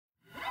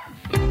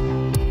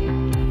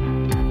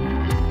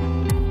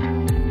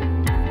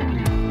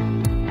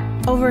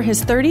Over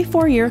his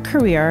 34-year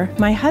career,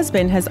 my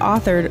husband has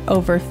authored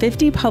over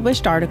 50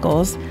 published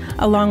articles,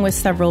 along with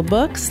several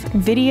books,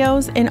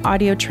 videos, and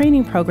audio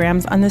training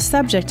programs on the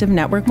subject of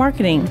network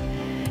marketing.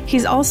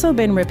 He's also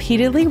been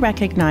repeatedly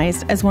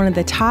recognized as one of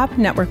the top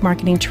network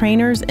marketing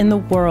trainers in the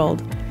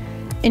world.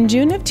 In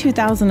June of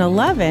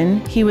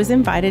 2011, he was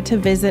invited to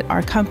visit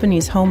our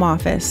company's home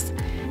office.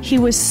 He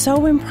was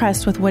so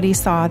impressed with what he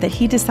saw that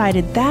he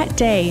decided that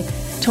day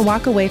to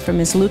walk away from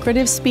his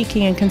lucrative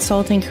speaking and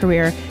consulting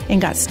career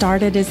and got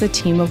started as a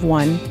team of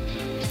one.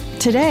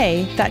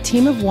 Today, that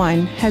team of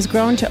one has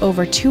grown to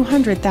over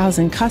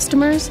 200,000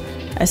 customers,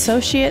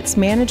 associates,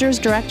 managers,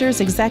 directors,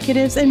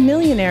 executives, and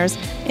millionaires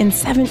in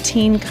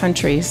 17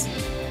 countries.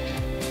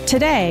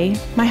 Today,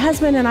 my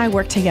husband and I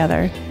work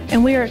together,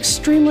 and we are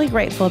extremely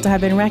grateful to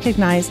have been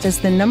recognized as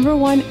the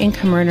 #1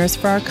 income earners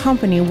for our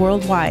company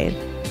worldwide.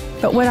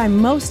 But what I'm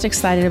most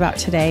excited about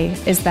today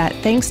is that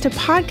thanks to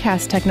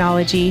podcast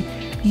technology,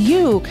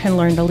 you can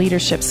learn the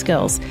leadership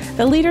skills,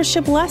 the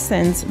leadership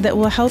lessons that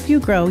will help you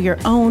grow your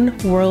own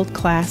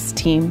world-class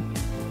team.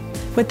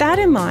 With that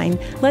in mind,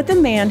 let the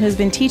man who's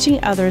been teaching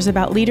others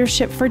about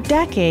leadership for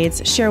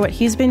decades share what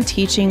he's been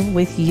teaching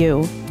with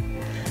you.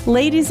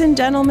 Ladies and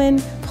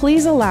gentlemen,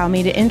 please allow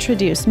me to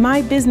introduce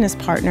my business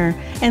partner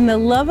and the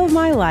love of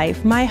my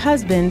life, my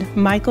husband,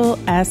 Michael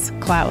S.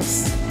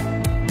 Klaus.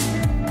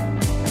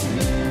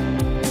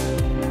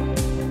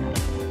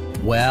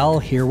 Well,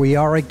 here we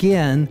are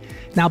again.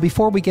 Now,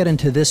 before we get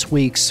into this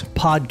week's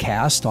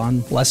podcast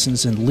on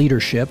lessons in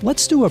leadership,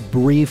 let's do a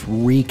brief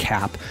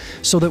recap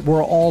so that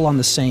we're all on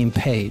the same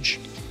page.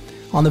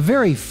 On the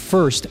very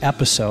first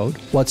episode,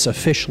 what's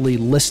officially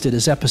listed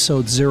as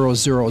episode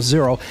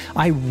 000,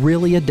 I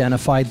really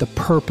identified the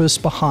purpose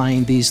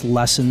behind these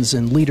lessons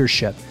in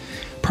leadership,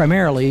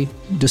 primarily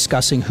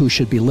discussing who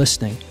should be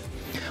listening.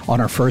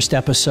 On our first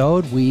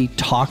episode, we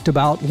talked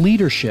about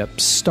leadership,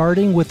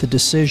 starting with the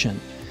decision,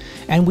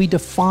 and we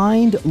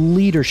defined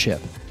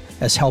leadership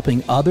as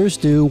helping others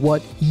do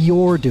what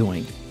you're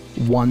doing,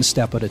 one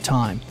step at a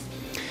time.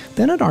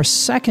 Then in our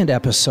second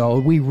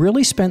episode, we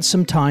really spent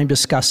some time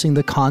discussing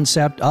the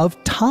concept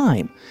of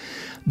time.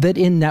 That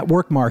in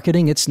network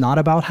marketing, it's not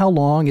about how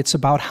long, it's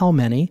about how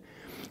many.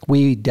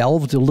 We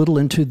delved a little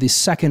into the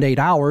second 8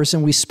 hours,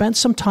 and we spent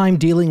some time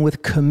dealing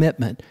with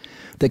commitment.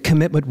 That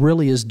commitment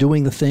really is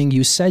doing the thing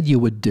you said you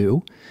would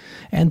do.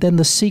 And then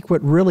the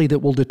secret really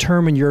that will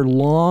determine your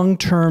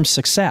long-term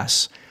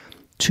success,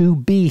 to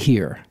be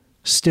here,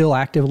 still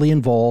actively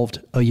involved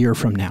a year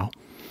from now.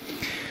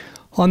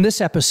 On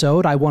this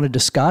episode, I want to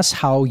discuss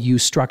how you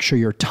structure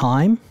your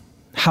time,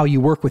 how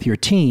you work with your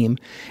team,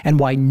 and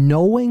why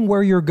knowing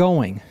where you're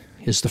going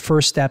is the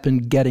first step in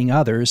getting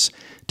others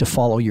to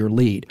follow your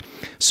lead.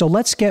 So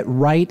let's get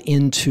right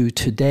into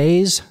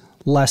today's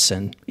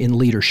lesson in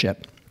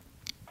leadership.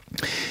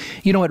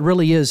 You know, it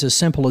really is as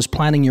simple as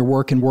planning your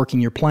work and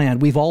working your plan.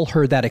 We've all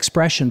heard that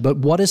expression, but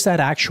what does that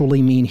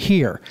actually mean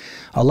here?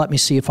 Let me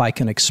see if I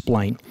can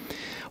explain.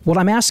 What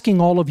I'm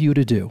asking all of you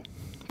to do,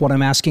 what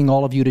I'm asking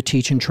all of you to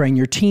teach and train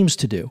your teams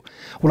to do,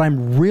 what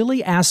I'm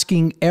really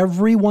asking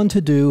everyone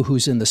to do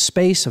who's in the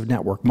space of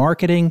network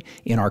marketing,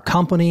 in our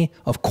company,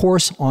 of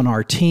course on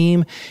our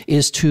team,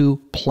 is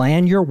to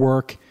plan your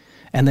work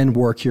and then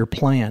work your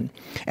plan.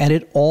 And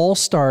it all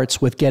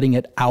starts with getting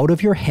it out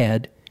of your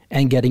head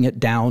and getting it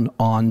down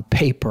on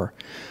paper.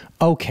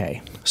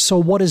 Okay, so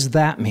what does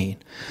that mean?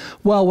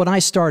 Well, when I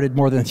started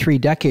more than 3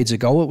 decades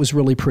ago, it was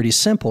really pretty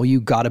simple.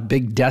 You got a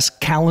big desk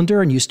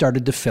calendar and you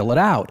started to fill it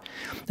out.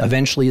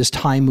 Eventually, as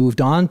time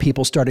moved on,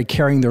 people started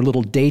carrying their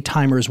little day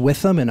timers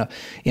with them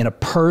in a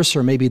purse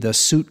or maybe the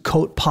suit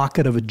coat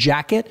pocket of a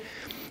jacket.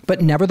 But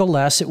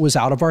nevertheless, it was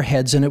out of our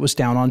heads and it was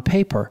down on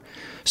paper.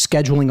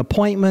 Scheduling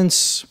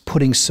appointments,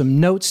 putting some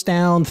notes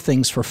down,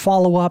 things for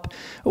follow-up.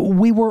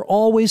 We were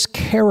always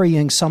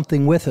carrying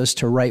something with us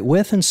to write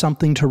with and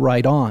something to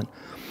write on.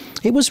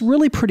 It was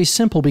really pretty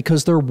simple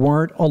because there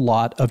weren't a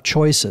lot of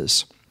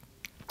choices.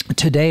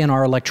 Today in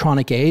our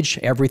electronic age,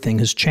 everything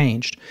has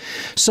changed.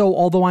 So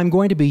although I'm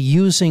going to be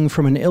using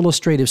from an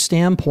illustrative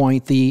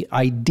standpoint the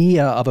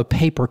idea of a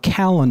paper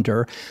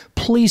calendar,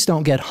 please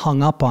don't get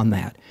hung up on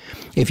that.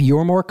 If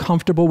you're more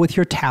comfortable with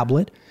your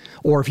tablet,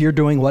 or if you're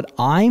doing what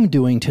I'm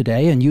doing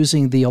today and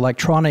using the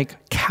electronic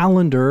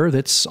calendar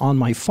that's on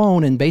my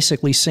phone and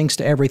basically syncs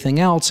to everything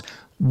else,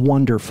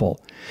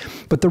 wonderful.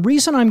 But the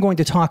reason I'm going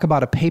to talk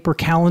about a paper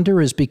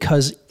calendar is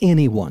because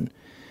anyone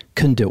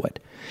can do it.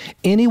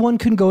 Anyone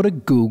can go to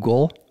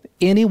Google.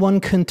 Anyone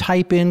can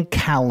type in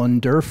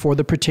calendar for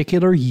the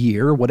particular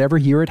year, whatever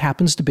year it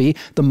happens to be,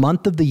 the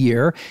month of the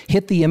year,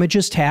 hit the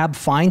images tab,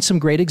 find some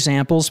great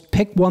examples,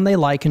 pick one they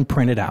like and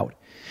print it out.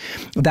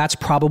 That's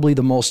probably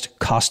the most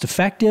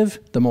cost-effective,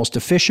 the most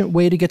efficient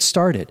way to get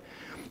started.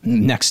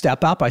 Next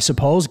step up, I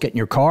suppose, get in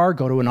your car,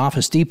 go to an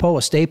Office Depot,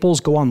 a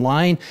Staples, go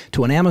online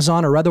to an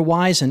Amazon or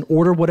otherwise and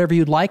order whatever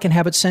you'd like and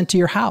have it sent to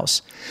your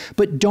house.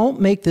 But don't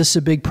make this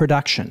a big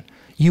production.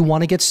 You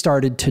want to get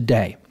started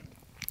today.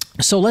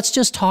 So let's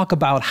just talk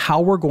about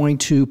how we're going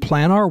to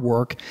plan our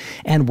work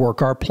and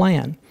work our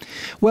plan.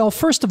 Well,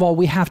 first of all,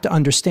 we have to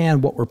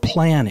understand what we're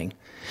planning.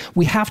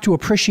 We have to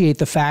appreciate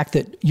the fact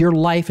that your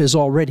life is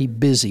already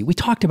busy. We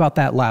talked about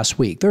that last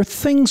week. There are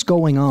things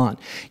going on.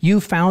 You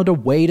found a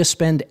way to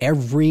spend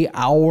every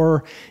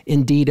hour,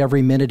 indeed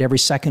every minute, every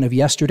second of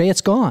yesterday.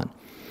 It's gone.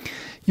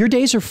 Your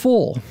days are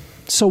full.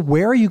 So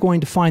where are you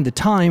going to find the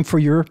time for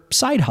your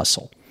side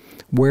hustle?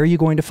 Where are you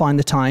going to find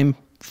the time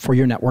for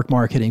your network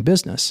marketing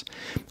business?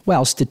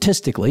 Well,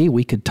 statistically,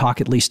 we could talk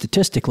at least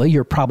statistically,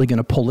 you're probably going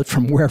to pull it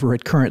from wherever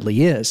it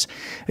currently is.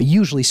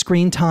 Usually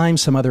screen time,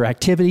 some other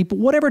activity, but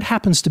whatever it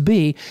happens to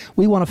be,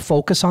 we want to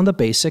focus on the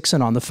basics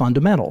and on the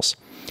fundamentals.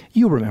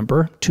 You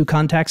remember, 2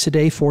 contacts a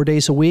day, 4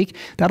 days a week,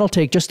 that'll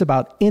take just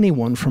about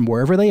anyone from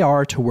wherever they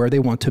are to where they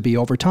want to be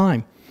over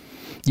time.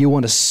 You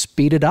want to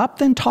speed it up?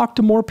 Then talk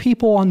to more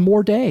people on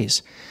more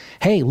days.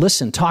 Hey,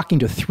 listen, talking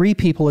to 3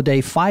 people a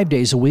day, 5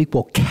 days a week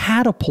will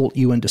catapult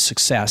you into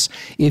success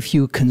if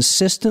you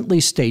consistently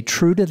stay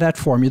true to that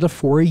formula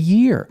for a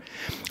year.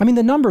 I mean,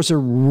 the numbers are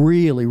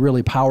really,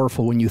 really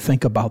powerful when you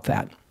think about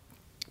that.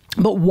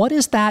 But what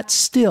does that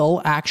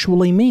still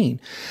actually mean?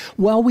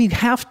 Well, we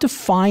have to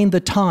find the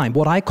time,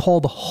 what I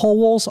call the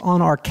holes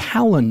on our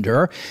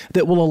calendar,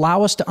 that will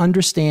allow us to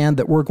understand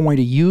that we're going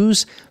to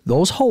use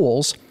those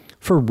holes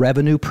for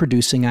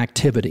revenue-producing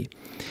activity.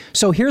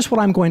 So here's what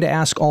I'm going to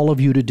ask all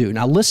of you to do.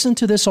 Now listen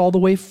to this all the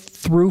way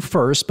through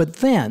first, but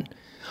then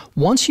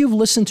once you've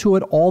listened to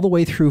it all the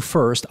way through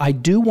first, I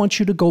do want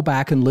you to go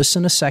back and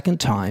listen a second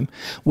time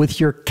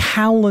with your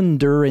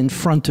calendar in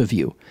front of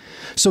you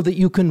so that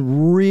you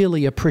can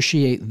really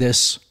appreciate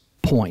this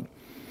point.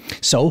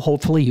 So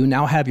hopefully you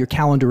now have your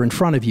calendar in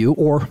front of you,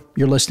 or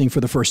you're listening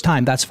for the first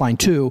time. That's fine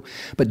too.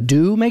 But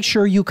do make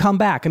sure you come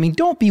back. I mean,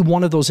 don't be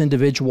one of those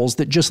individuals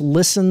that just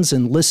listens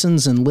and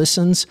listens and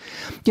listens.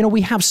 You know,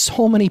 we have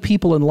so many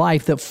people in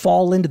life that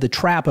fall into the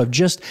trap of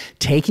just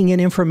taking in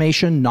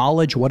information,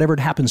 knowledge, whatever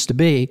it happens to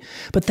be,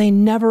 but they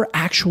never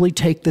actually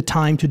take the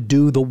time to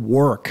do the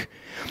work.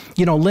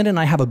 You know, Lynn and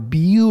I have a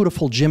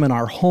beautiful gym in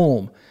our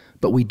home,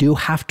 but we do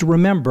have to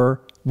remember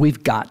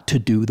we've got to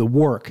do the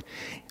work.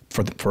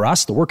 For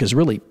us, the work is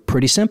really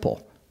pretty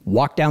simple.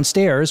 Walk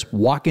downstairs,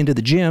 walk into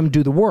the gym,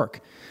 do the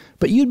work.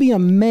 But you'd be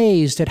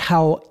amazed at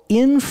how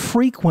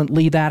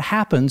infrequently that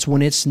happens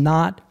when it's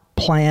not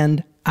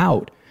planned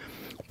out.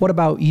 What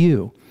about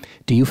you?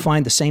 Do you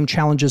find the same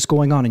challenges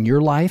going on in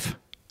your life?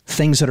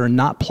 Things that are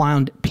not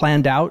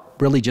planned out,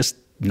 really just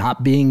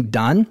not being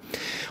done?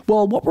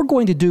 Well, what we're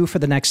going to do for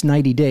the next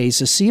 90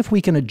 days is see if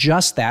we can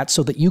adjust that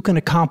so that you can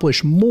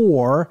accomplish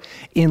more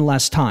in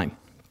less time,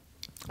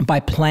 by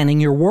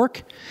planning your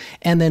work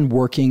and then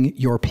working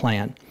your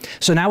plan.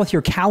 So now with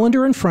your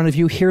calendar in front of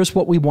you, here's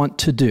what we want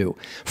to do.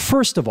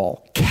 First of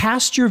all,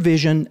 cast your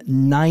vision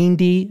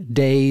 90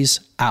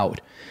 days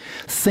out.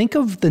 Think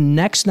of the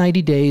next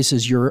 90 days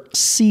as your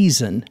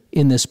season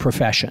in this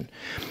profession.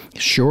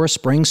 Sure,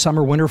 spring,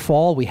 summer, winter,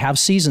 fall, we have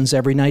seasons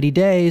every 90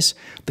 days.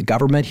 The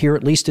government here,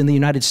 at least in the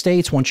United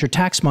States, wants your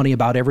tax money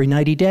about every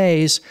 90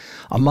 days.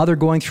 A mother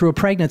going through a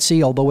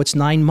pregnancy, although it's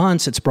 9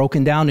 months, it's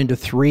broken down into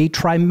 3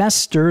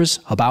 trimesters,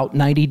 about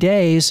 90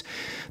 days.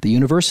 The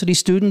university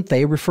student,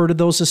 they refer to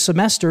those as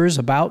semesters,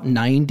 about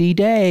 90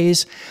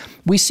 days.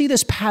 We see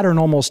this pattern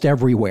almost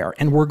everywhere,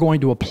 and we're going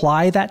to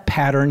apply that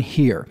pattern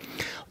here.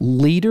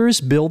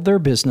 Leaders build their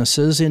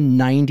businesses in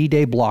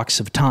 90-day blocks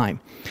of time.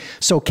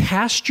 So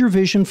cast your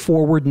vision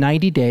forward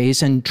 90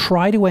 days and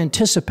try to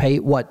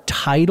anticipate what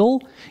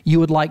title you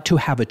would like to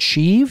have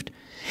achieved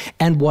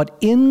and what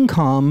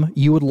income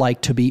you would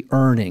like to be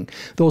earning.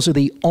 Those are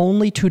the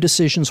only 2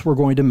 decisions we're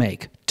going to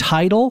make: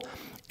 title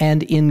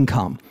and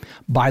income.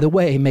 By the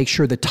way, make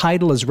sure the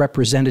title is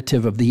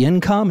representative of the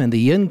income and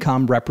the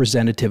income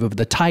representative of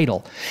the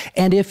title.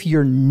 And if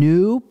you're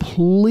new,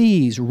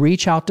 please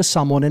reach out to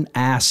someone and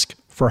ask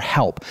for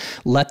help.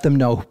 Let them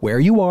know where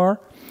you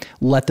are.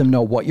 Let them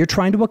know what you're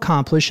trying to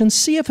accomplish and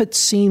see if it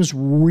seems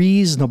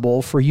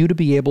reasonable for you to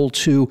be able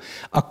to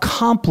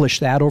accomplish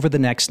that over the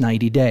next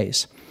 90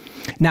 days.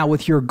 Now,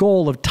 with your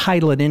goal of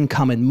title and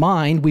income in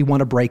mind, we want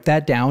to break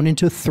that down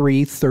into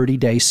 3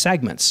 30-day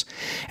segments.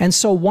 And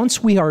so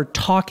once we are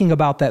talking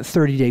about that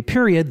 30-day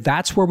period,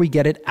 that's where we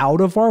get it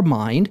out of our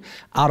mind,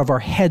 out of our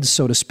heads,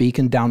 so to speak,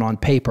 and down on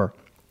paper.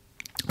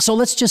 So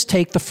let's just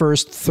take the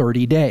first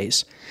 30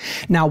 days.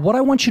 Now, what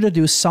I want you to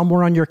do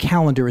somewhere on your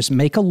calendar is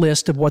make a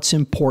list of what's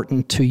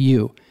important to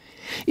you.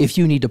 If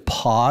you need to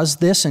pause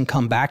this and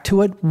come back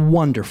to it,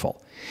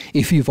 wonderful.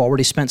 If you've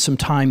already spent some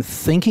time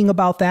thinking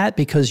about that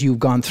because you've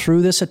gone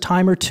through this a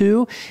time or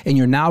 2 and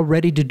you're now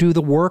ready to do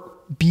the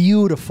work,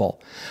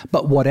 beautiful.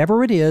 But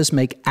whatever it is,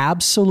 make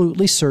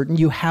absolutely certain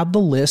you have the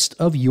list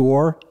of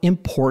your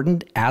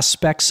important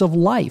aspects of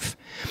life.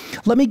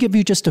 Let me give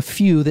you just a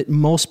few that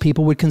most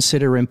people would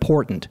consider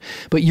important,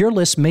 but your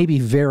list may be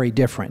very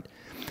different.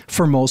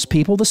 For most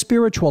people, the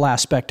spiritual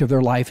aspect of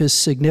their life is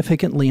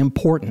significantly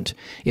important.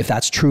 If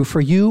that's true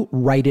for you,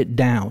 write it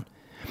down.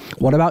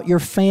 What about your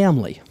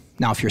family?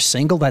 Now, if you're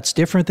single, that's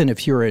different than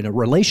if you're in a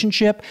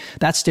relationship.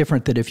 That's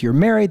different than if you're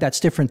married. That's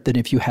different than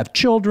if you have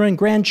children,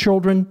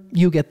 grandchildren.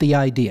 You get the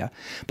idea.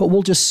 But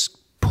we'll just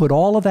put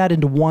all of that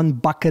into one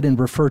bucket and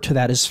refer to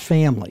that as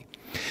family.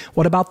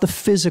 What about the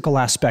physical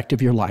aspect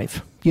of your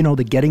life? You know,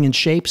 the getting in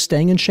shape,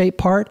 staying in shape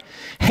part?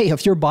 Hey,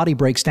 if your body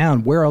breaks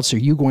down, where else are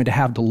you going to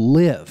have to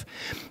live?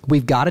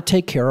 We've got to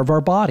take care of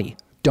our body.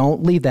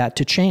 Don't leave that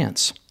to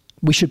chance.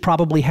 We should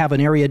probably have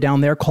an area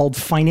down there called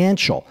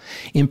financial.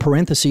 In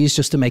parentheses,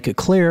 just to make it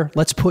clear,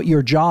 let's put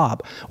your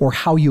job or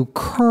how you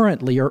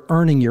currently are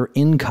earning your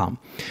income.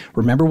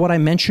 Remember what I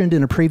mentioned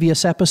in a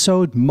previous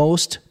episode?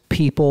 Most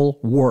people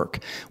work.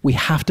 We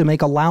have to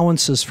make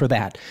allowances for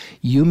that.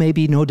 You may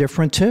be no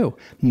different too.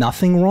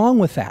 Nothing wrong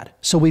with that.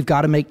 So we've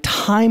got to make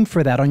time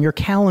for that on your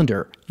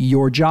calendar.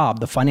 Your job,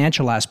 the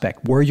financial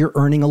aspect, where you're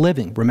earning a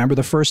living. Remember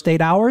the first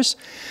 8 hours?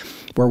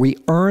 Where we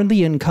earn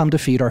the income to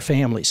feed our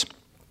families.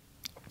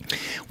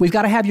 We've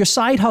got to have your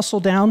side hustle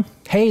down.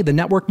 Hey, the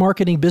network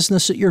marketing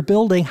business that you're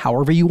building,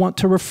 however you want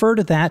to refer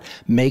to that,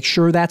 make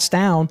sure that's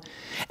down.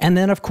 And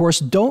then, of course,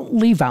 don't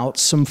leave out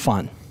some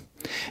fun.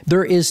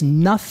 There is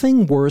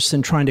nothing worse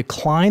than trying to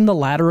climb the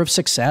ladder of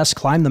success,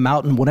 climb the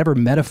mountain, whatever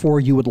metaphor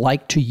you would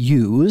like to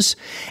use,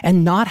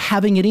 and not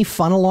having any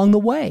fun along the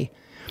way.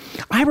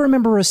 I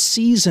remember a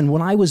season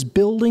when I was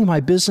building my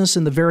business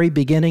in the very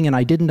beginning and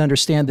I didn't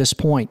understand this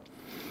point.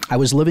 I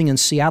was living in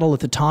Seattle at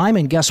the time,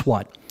 and guess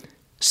what?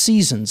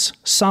 Seasons,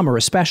 summer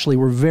especially,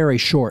 were very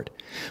short.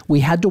 We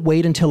had to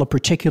wait until a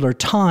particular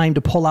time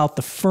to pull out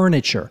the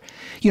furniture.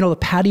 You know, the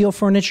patio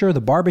furniture,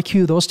 the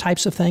barbecue, those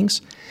types of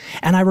things.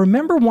 And I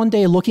remember one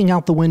day looking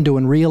out the window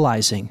and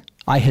realizing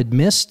I had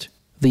missed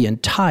the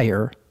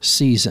entire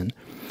season.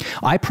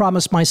 I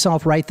promised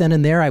myself right then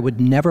and there I would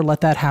never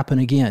let that happen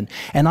again.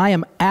 And I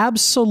am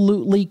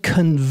absolutely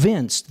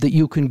convinced that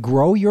you can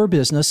grow your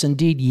business.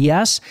 Indeed,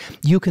 yes,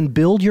 you can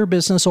build your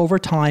business over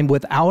time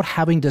without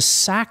having to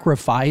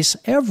sacrifice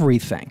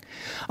everything.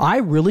 I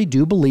really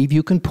do believe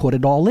you can put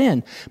it all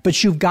in,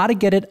 but you've got to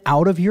get it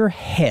out of your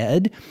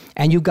head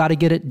and you've got to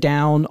get it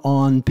down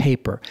on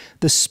paper.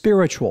 The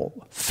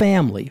spiritual,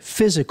 family,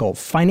 physical,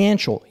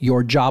 financial,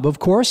 your job, of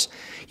course,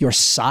 your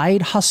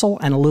side hustle,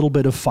 and a little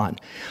bit of fun.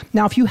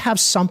 Now, if you have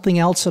something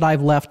else that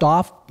I've left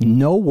off,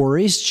 no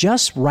worries,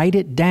 just write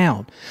it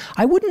down.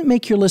 I wouldn't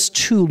make your list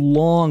too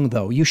long,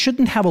 though. You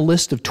shouldn't have a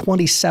list of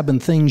 27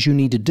 things you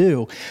need to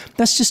do.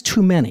 That's just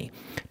too many.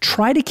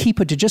 Try to keep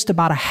it to just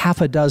about a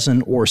half a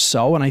dozen or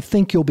so, and I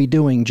think you'll be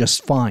doing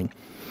just fine.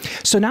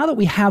 So now that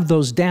we have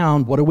those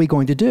down, what are we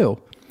going to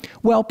do?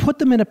 Well, put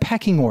them in a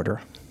pecking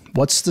order.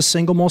 What's the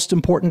single most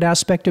important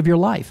aspect of your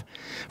life?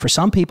 For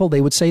some people,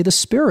 they would say the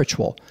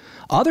spiritual.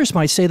 Others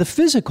might say the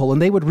physical, and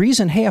they would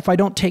reason, hey, if I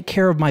don't take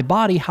care of my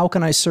body, how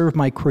can I serve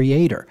my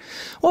Creator?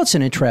 Well, it's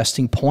an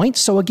interesting point.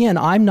 So again,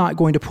 I'm not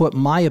going to put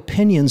my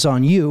opinions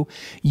on you.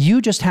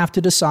 You just have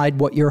to decide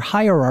what your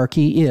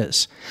hierarchy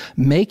is.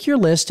 Make your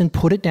list and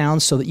put it down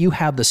so that you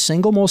have the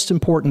single most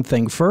important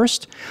thing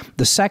first,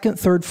 the second,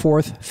 third,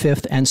 fourth,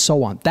 fifth, and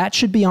so on. That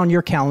should be on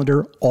your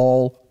calendar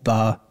all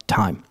the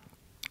time.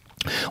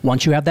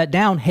 Once you have that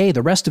down, hey,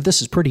 the rest of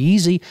this is pretty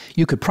easy.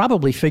 You could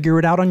probably figure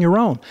it out on your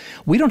own.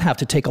 We don't have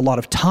to take a lot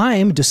of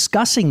time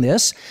discussing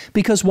this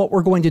because what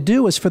we're going to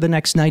do is for the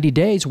next 90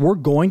 days, we're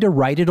going to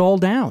write it all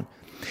down.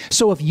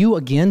 So if you,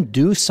 again,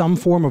 do some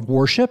form of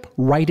worship,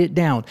 write it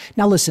down.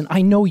 Now listen,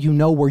 I know you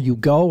know where you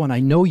go and I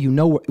know you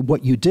know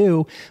what you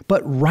do,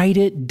 but write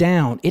it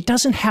down. It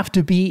doesn't have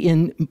to be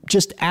in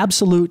just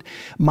absolute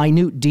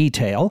minute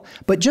detail,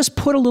 but just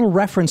put a little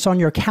reference on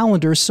your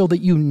calendar so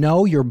that you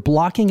know you're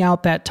blocking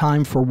out that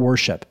time for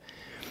worship.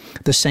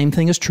 The same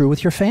thing is true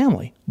with your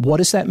family. What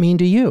does that mean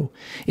to you?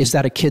 Is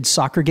that a kid's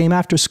soccer game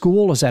after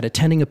school? Is that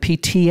attending a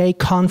PTA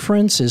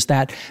conference? Is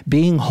that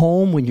being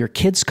home when your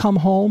kids come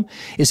home?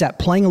 Is that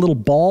playing a little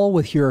ball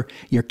with your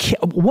kid?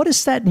 What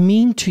does that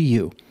mean to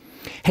you?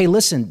 Hey,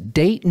 listen,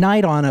 date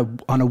night on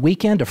a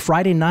weekend, a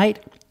Friday night,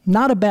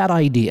 not a bad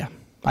idea.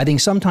 I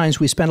think sometimes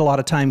we spend a lot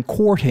of time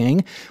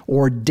courting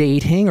or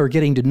dating or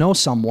getting to know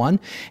someone,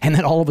 and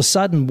then all of a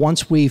sudden,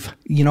 once we've,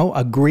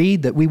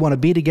 agreed that we want to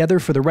be together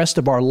for the rest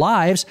of our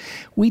lives,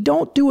 we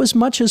don't do as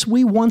much as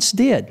we once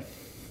did.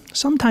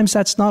 Sometimes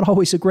that's not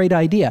always a great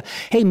idea.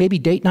 Hey, maybe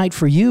date night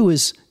for you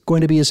is going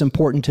to be as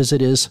important as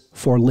it is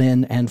for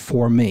Lynn and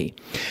for me.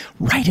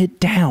 Write it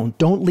down.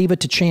 Don't leave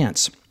it to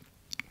chance.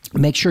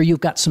 Make sure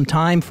you've got some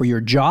time for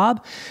your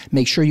job.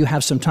 Make sure you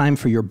have some time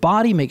for your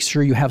body. Make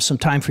sure you have some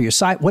time for your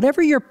side.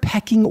 Whatever your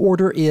pecking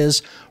order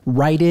is,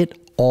 write it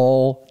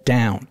all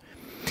down.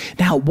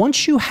 Now,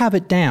 once you have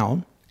it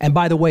down, and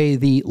by the way,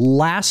 the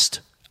last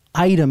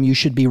item you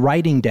should be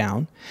writing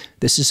down,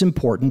 this is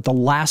important, the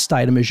last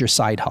item is your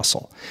side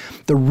hustle.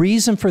 The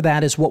reason for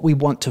that is what we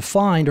want to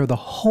find are the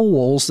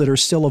holes that are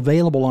still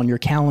available on your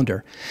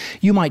calendar.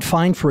 You might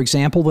find, for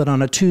example, that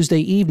on a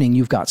Tuesday evening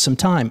you've got some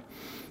time.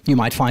 You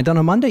might find on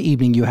a Monday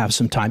evening you have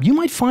some time. You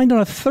might find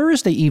on a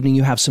Thursday evening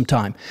you have some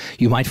time.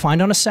 You might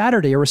find on a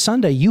Saturday or a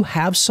Sunday you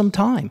have some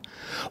time.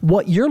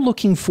 What you're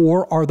looking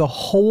for are the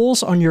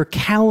holes on your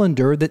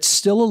calendar that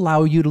still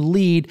allow you to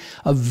lead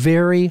a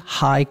very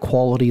high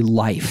quality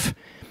life.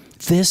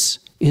 This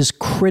is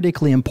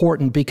critically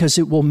important because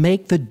it will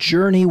make the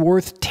journey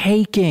worth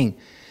taking.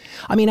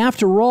 I mean,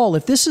 after all,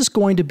 if this is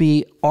going to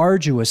be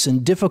arduous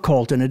and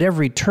difficult and at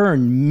every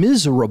turn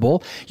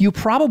miserable, you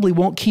probably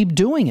won't keep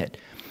doing it.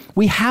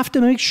 We have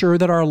to make sure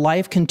that our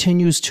life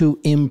continues to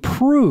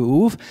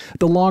improve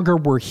the longer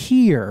we're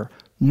here,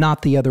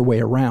 not the other way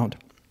around.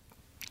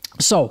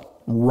 So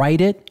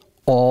write it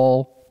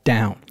all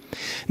down.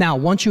 Now,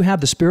 once you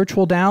have the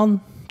spiritual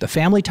down, the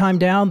family time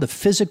down, the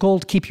physical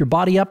to keep your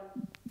body up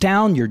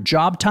down, your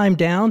job time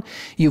down,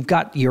 you've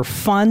got your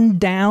fun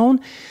down,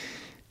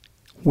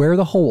 where are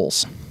the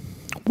holes?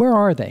 Where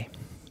are they?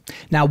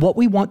 Now, what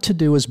we want to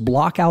do is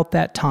block out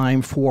that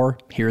time for,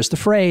 here's the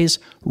phrase,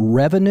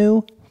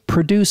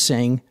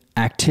 revenue-producing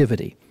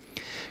activity.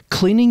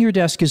 Cleaning your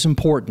desk is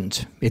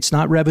important. It's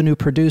not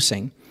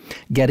revenue-producing.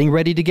 Getting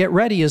ready to get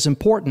ready is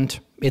important.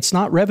 It's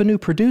not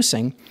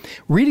revenue-producing.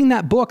 Reading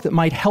that book that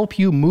might help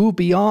you move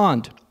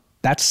beyond,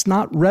 that's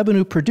not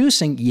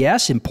revenue-producing.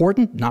 Yes,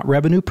 important, not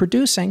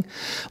revenue-producing.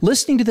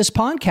 Listening to this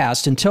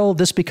podcast until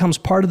this becomes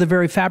part of the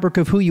very fabric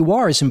of who you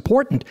are is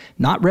important,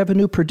 not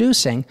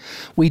revenue-producing.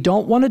 We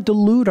don't want to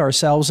delude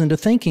ourselves into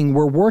thinking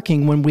we're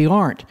working when we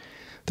aren't.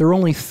 There are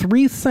only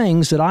 3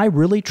 things that I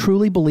really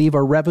truly believe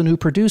are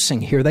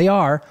revenue-producing. Here they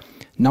are.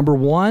 Number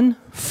 1,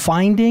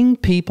 finding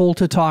people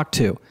to talk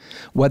to,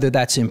 whether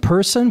that's in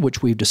person,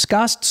 which we've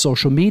discussed,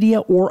 social media,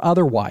 or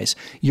otherwise.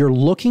 You're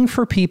looking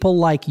for people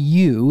like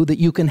you that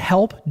you can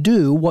help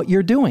do what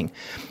you're doing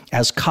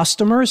as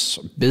customers,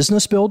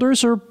 business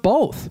builders, or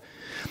both.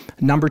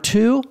 Number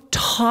 2,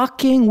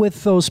 talking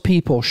with those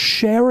people,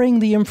 sharing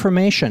the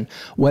information,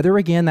 whether,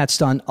 again, that's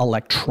done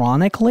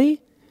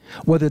electronically,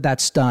 whether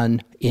that's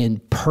done in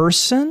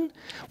person,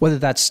 whether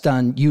that's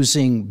done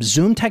using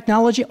Zoom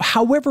technology,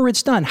 however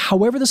it's done,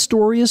 however the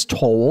story is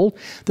told,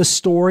 the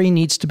story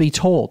needs to be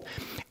told.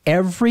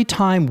 Every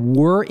time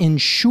we're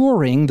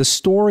ensuring the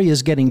story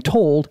is getting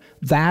told,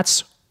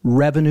 that's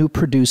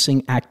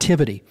revenue-producing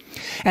activity.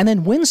 And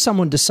then when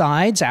someone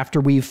decides, after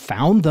we've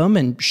found them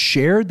and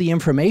shared the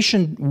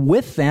information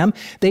with them,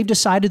 they've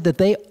decided that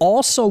they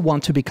also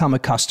want to become a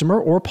customer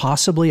or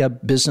possibly a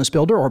business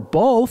builder or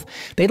both,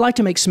 they'd like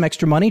to make some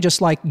extra money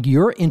just like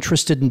you're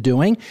interested in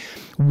doing.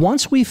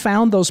 Once we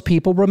found those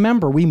people,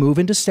 remember, we move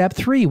into step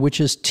 3, which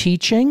is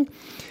teaching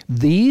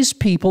these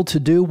people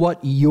to do what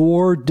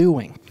you're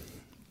doing,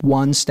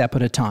 one step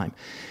at a time.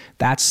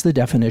 That's the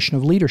definition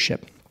of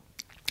leadership.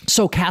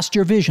 So cast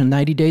your vision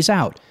 90 days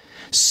out.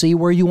 See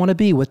where you want to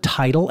be with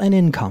title and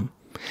income.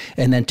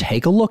 And then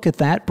take a look at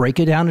that,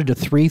 break it down into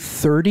 3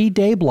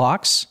 30-day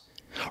blocks.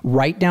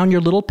 Write down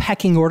your little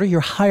pecking order,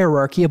 your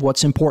hierarchy of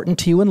what's important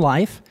to you in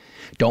life.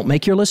 Don't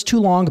make your list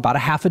too long. About a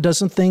half a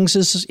dozen things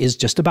is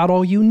just about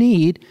all you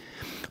need.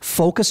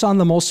 Focus on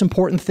the most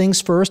important things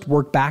first.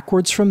 Work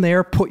backwards from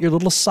there. Put your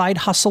little side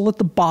hustle at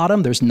the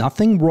bottom. There's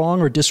nothing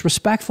wrong or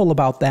disrespectful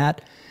about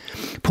that.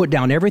 Put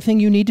down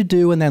everything you need to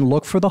do and then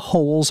look for the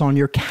holes on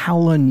your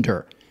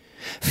calendar.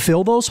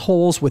 Fill those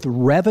holes with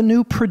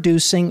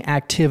revenue-producing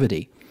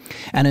activity.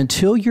 And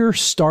until you're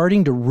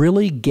starting to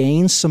really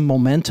gain some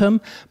momentum,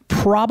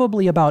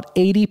 probably about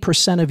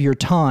 80% of your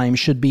time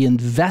should be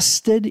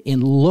invested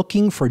in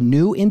looking for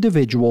new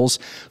individuals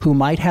who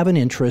might have an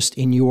interest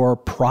in your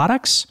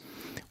products,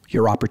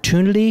 your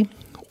opportunity,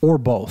 or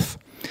both.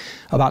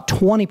 About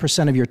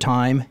 20% of your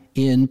time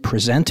in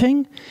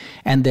presenting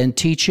and then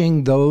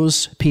teaching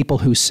those people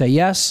who say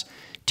yes,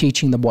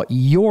 teaching them what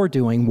you're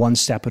doing one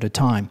step at a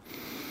time.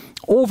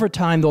 Over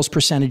time, those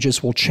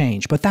percentages will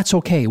change, but that's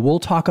okay. We'll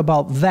talk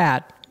about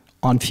that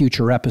on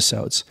future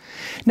episodes.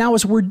 Now,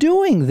 as we're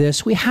doing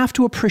this, we have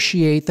to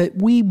appreciate that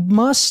we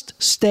must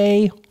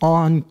stay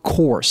on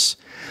course.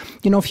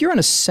 You know, if you're in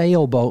a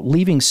sailboat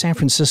leaving San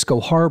Francisco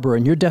Harbor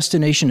and your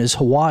destination is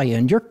Hawaii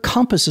and your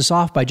compass is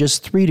off by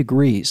just 3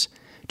 degrees,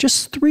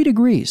 just 3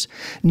 degrees,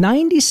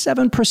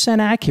 97%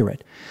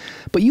 accurate.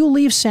 But you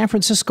leave San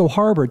Francisco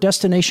Harbor,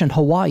 destination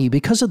Hawaii,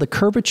 because of the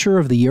curvature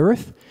of the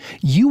earth,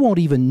 you won't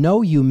even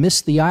know you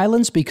missed the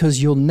islands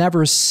because you'll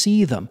never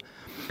see them.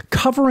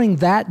 Covering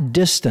that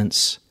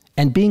distance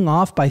and being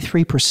off by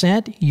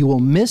 3%, you will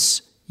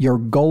miss your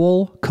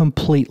goal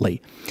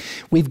completely.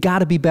 We've got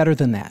to be better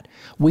than that.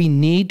 We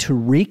need to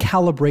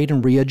recalibrate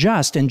and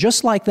readjust. And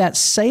just like that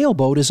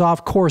sailboat is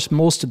off course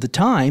most of the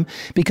time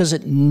because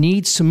it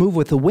needs to move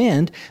with the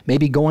wind,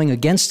 maybe going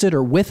against it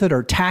or with it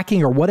or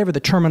tacking or whatever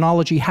the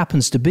terminology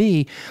happens to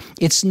be,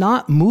 it's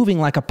not moving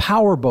like a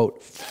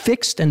powerboat,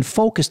 fixed and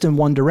focused in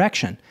one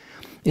direction.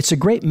 It's a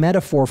great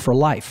metaphor for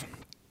life,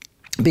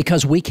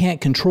 because we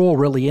can't control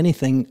really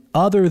anything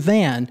other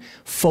than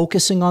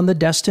focusing on the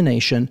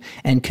destination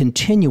and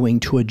continuing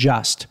to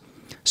adjust.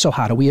 So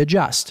how do we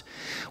adjust?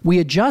 We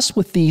adjust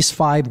with these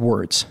 5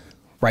 words.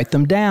 Write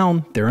them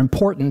down. They're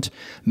important.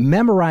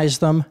 Memorize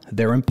them.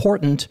 They're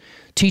important.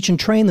 Teach and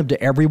train them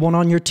to everyone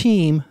on your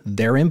team.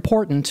 They're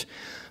important.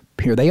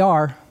 Here they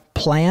are.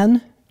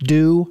 Plan,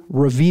 do,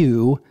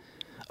 review,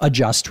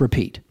 adjust,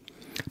 repeat.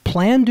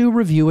 Plan, do,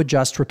 review,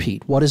 adjust,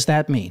 repeat. What does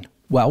that mean?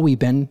 Well, we've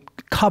been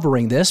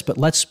covering this, but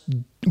let's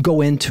go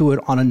into it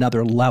on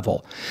another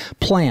level.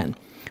 Plan.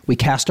 We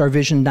cast our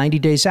vision 90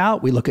 days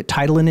out. We look at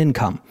title and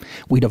income.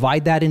 We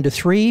divide that into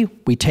 3.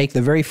 We take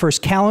the very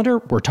first calendar.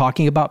 We're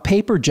talking about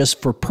paper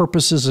just for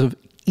purposes of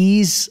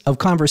ease of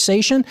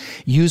conversation.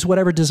 Use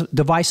whatever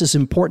device is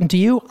important to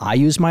you. I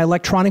use my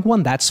electronic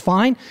one. That's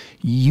fine.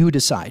 You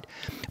decide.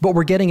 But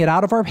we're getting it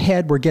out of our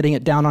head. We're getting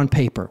it down on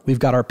paper. We've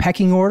got our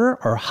pecking order,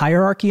 our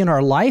hierarchy in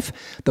our life.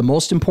 The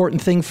most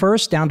important thing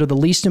first, down to the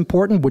least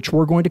important, which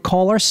we're going to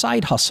call our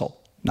side hustle.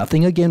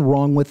 Nothing, again,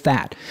 wrong with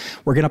that.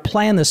 We're going to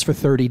plan this for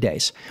 30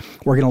 days.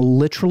 We're going to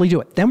literally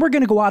do it. Then we're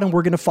going to go out and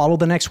we're going to follow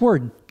the next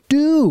word,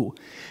 do.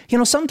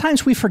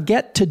 Sometimes we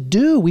forget to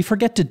do. We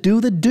forget to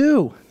do the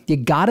do. You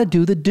got to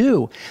do the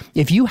do.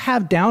 If you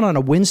have down on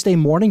a Wednesday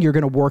morning, you're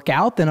going to work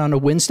out, then on a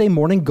Wednesday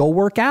morning, go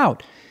work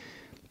out.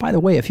 By the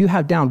way, if you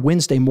have down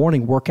Wednesday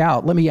morning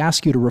workout, let me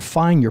ask you to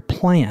refine your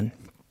plan.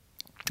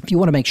 If you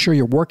want to make sure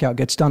your workout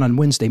gets done on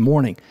Wednesday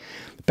morning,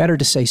 better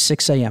to say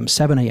 6 a.m.,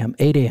 7 a.m.,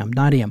 8 a.m.,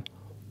 9 a.m.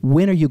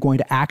 When are you going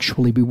to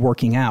actually be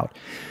working out?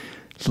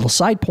 Little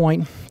side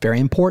point, very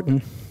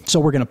important. So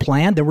we're going to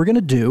plan, then we're going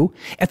to do.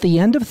 At the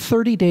end of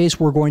 30 days,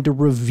 we're going to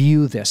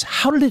review this.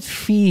 How did it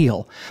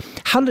feel?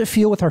 How did it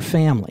feel with our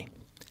family?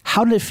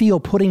 How did it feel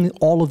putting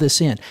all of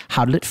this in?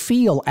 How did it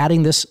feel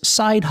adding this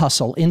side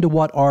hustle into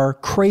what our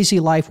crazy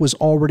life was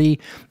already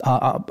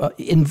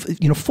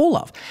full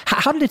of?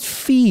 How did it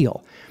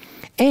feel?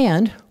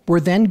 And we're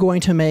then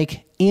going to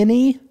make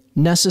any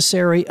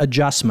necessary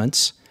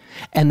adjustments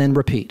and then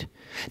repeat.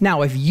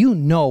 Now, if you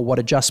know what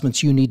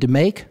adjustments you need to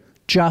make,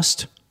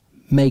 just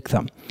make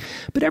them.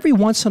 But every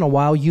once in a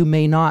while, you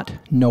may not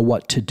know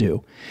what to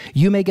do.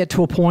 You may get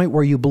to a point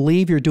where you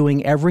believe you're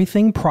doing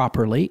everything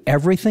properly,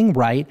 everything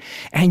right,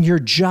 and you're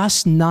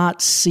just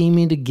not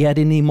seeming to get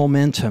any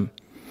momentum.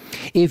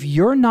 If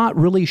you're not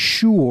really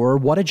sure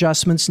what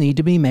adjustments need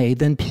to be made,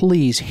 then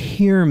please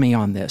hear me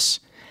on this.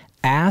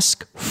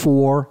 Ask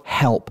for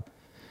help.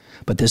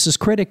 But this is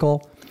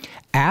critical.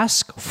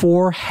 Ask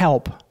for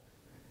help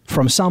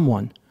from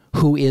someone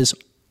who is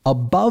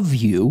above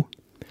you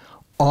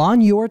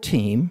on your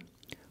team,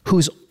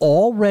 who's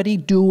already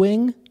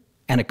doing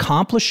and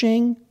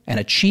accomplishing and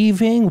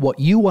achieving what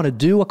you want to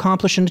do,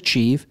 accomplish, and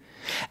achieve.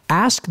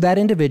 Ask that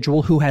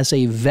individual who has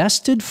a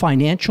vested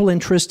financial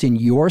interest in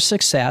your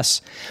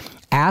success.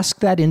 Ask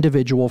that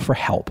individual for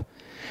help.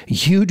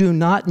 You do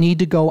not need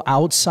to go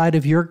outside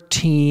of your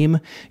team.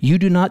 You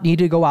do not need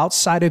to go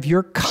outside of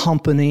your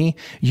company.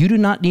 You do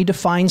not need to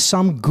find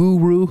some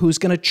guru who's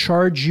going to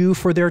charge you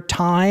for their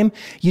time.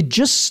 You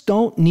just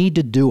don't need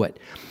to do it.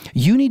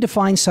 You need to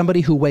find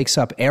somebody who wakes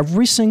up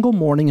every single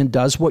morning and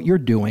does what you're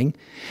doing.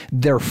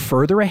 They're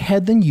further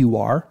ahead than you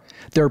are.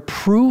 They're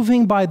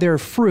proving by their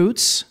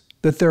fruits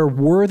that they're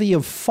worthy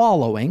of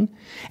following,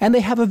 and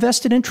they have a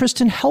vested interest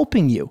in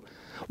helping you.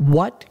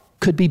 What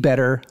could be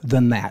better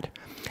than that?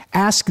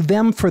 Ask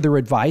them for their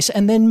advice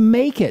and then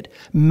make it.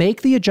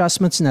 Make the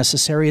adjustments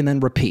necessary and then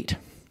repeat.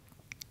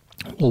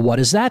 Well, what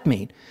does that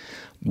mean?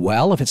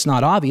 Well, if it's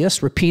not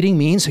obvious, repeating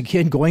means,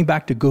 again, going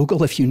back to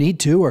Google if you need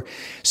to, or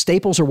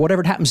Staples or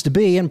whatever it happens to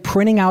be, and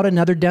printing out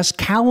another desk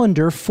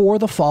calendar for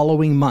the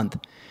following month.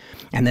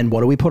 And then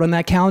what do we put on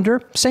that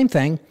calendar? Same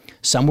thing.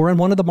 Somewhere in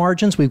one of the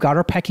margins, we've got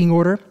our pecking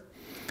order.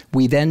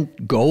 We then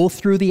go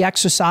through the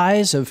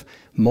exercise of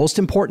most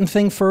important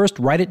thing first,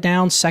 write it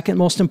down, second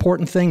most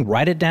important thing,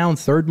 write it down,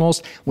 third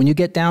most. When you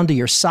get down to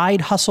your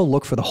side hustle,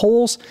 look for the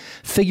holes,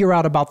 figure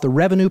out about the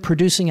revenue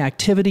producing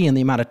activity and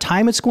the amount of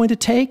time it's going to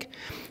take.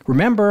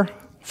 Remember,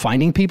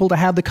 finding people to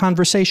have the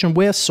conversation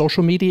with,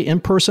 social media, in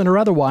person or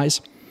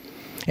otherwise,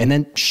 and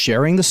then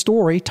sharing the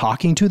story,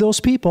 talking to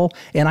those people.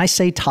 And I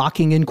say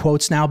talking in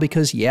quotes now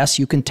because yes,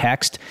 you can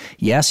text.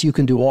 Yes, you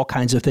can do all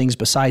kinds of things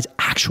besides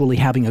actually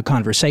having a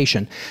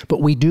conversation.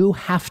 But we do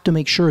have to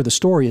make sure the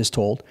story is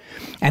told.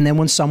 And then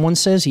when someone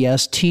says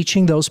yes,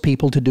 teaching those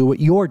people to do what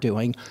you're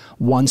doing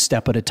one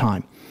step at a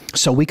time.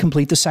 So we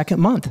complete the second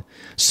month.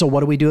 So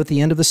what do we do at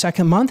the end of the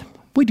second month?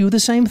 We do the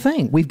same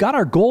thing. We've got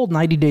our goal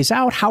 90 days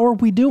out. How are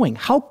we doing?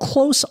 How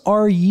close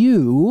are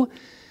you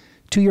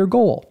to your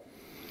goal?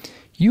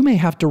 You may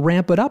have to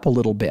ramp it up a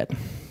little bit.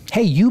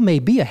 Hey, you may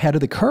be ahead of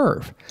the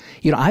curve.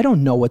 I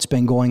don't know what's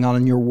been going on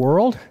in your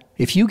world.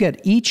 If you get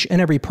each and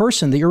every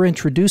person that you're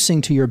introducing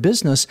to your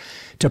business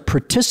to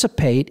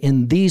participate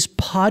in these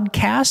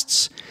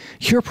podcasts,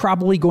 you're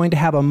probably going to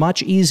have a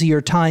much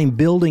easier time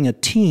building a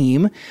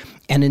team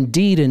and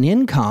indeed an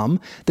income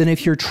than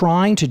if you're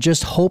trying to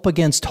just hope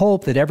against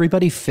hope that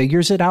everybody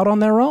figures it out on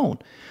their own.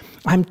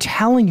 I'm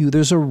telling you,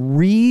 there's a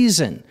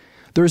reason.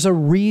 There's a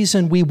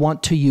reason we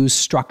want to use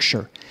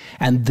structure.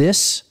 And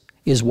this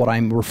is what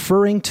I'm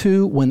referring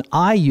to when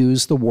I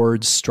use the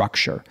word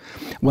structure.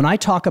 When I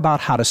talk about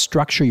how to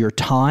structure your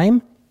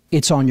time,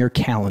 it's on your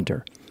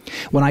calendar.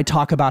 When I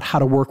talk about how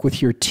to work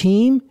with your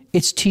team,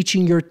 it's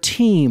teaching your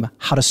team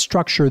how to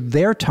structure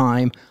their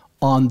time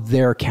on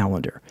their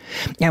calendar.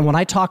 And when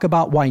I talk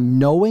about why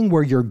knowing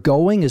where you're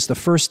going is the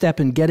first step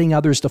in getting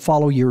others to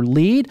follow your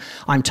lead,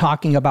 I'm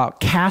talking about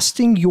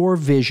casting your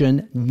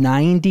vision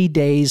 90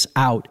 days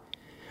out.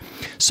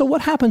 So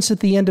what happens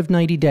at the end of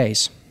 90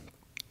 days?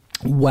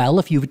 Well,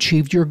 if you've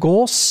achieved your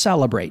goal,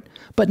 celebrate,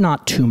 but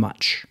not too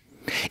much.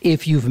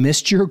 If you've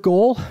missed your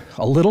goal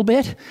a little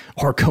bit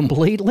or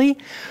completely,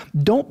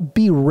 don't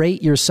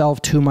berate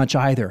yourself too much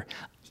either.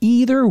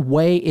 Either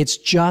way, it's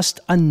just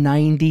a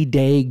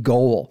 90-day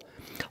goal.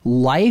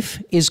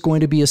 Life is going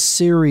to be a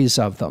series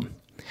of them.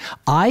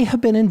 I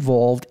have been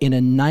involved in a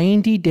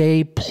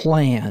 90-day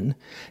plan,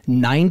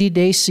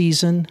 90-day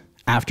season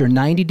after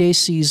 90-day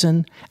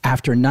season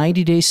after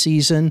 90-day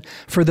season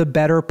for the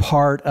better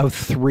part of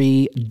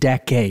 3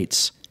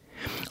 decades.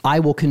 I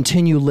will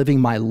continue living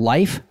my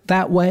life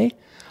that way.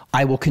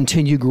 I will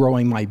continue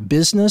growing my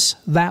business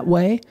that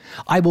way.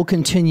 I will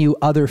continue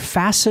other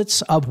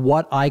facets of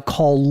what I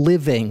call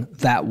living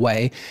that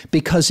way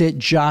because it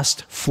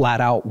just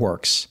flat out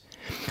works.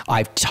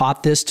 I've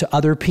taught this to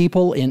other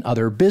people in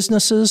other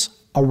businesses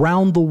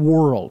around the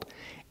world.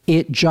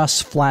 It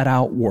just flat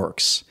out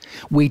works.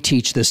 We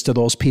teach this to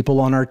those people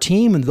on our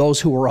team, and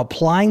those who are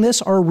applying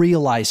this are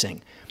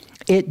realizing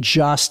it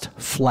just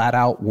flat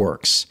out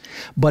works.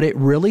 But it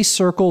really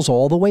circles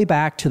all the way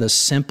back to the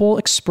simple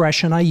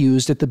expression I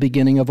used at the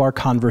beginning of our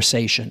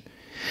conversation.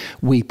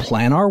 We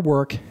plan our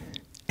work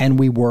and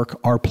we work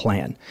our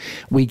plan.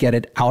 We get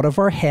it out of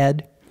our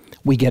head.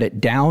 We get it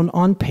down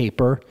on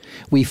paper.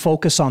 We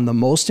focus on the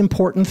most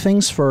important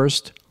things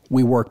first.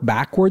 We work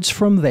backwards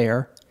from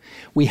there.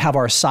 We have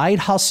our side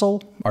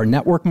hustle, our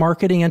network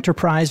marketing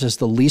enterprise as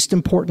the least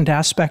important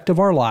aspect of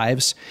our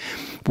lives.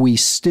 We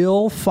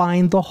still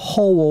find the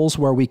holes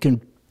where we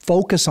can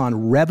focus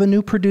on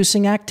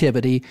revenue-producing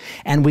activity,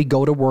 and we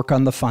go to work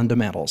on the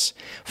fundamentals.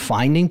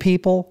 Finding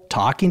people,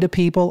 talking to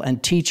people,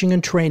 and teaching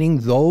and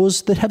training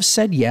those that have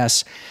said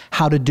yes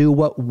how to do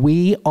what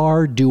we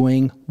are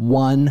doing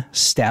one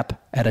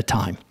step at a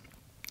time.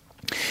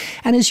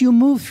 And as you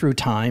move through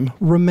time,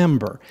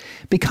 remember,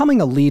 becoming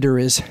a leader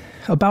is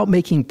about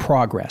making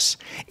progress.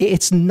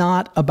 It's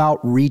not about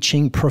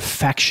reaching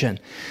perfection.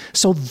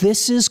 So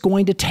this is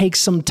going to take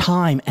some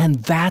time, and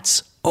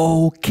that's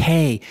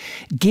okay.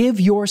 Give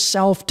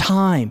yourself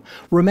time.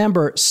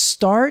 Remember,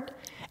 start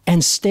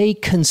and stay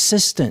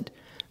consistent.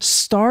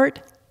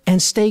 Start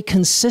and stay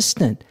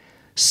consistent.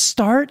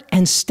 Start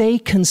and stay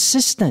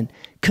consistent.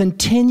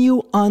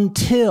 Continue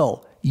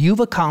until you've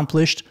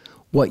accomplished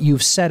what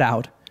you've set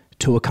out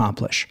to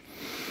accomplish.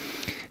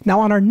 Now,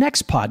 on our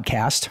next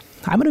podcast,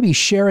 I'm going to be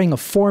sharing a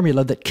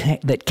formula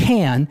that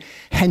can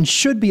and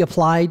should be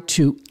applied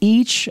to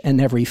each and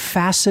every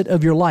facet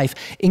of your life,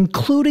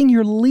 including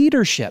your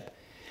leadership.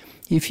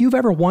 If you've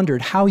ever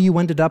wondered how you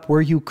ended up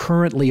where you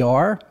currently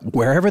are,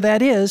 wherever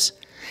that is,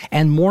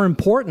 and more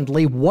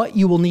importantly, what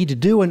you will need to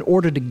do in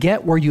order to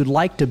get where you'd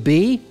like to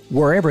be,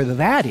 wherever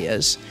that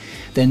is,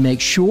 then make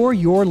sure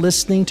you're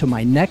listening to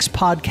my next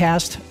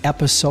podcast,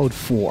 episode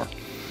 4.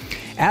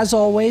 As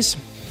always,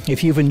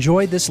 if you've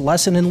enjoyed this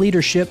lesson in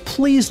leadership,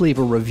 please leave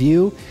a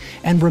review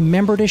and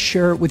remember to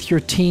share it with your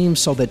team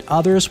so that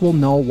others will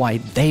know why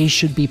they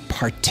should be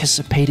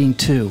participating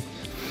too.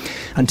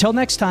 Until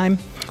next time,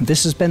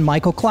 this has been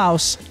Michael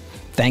Klaus.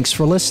 Thanks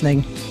for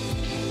listening.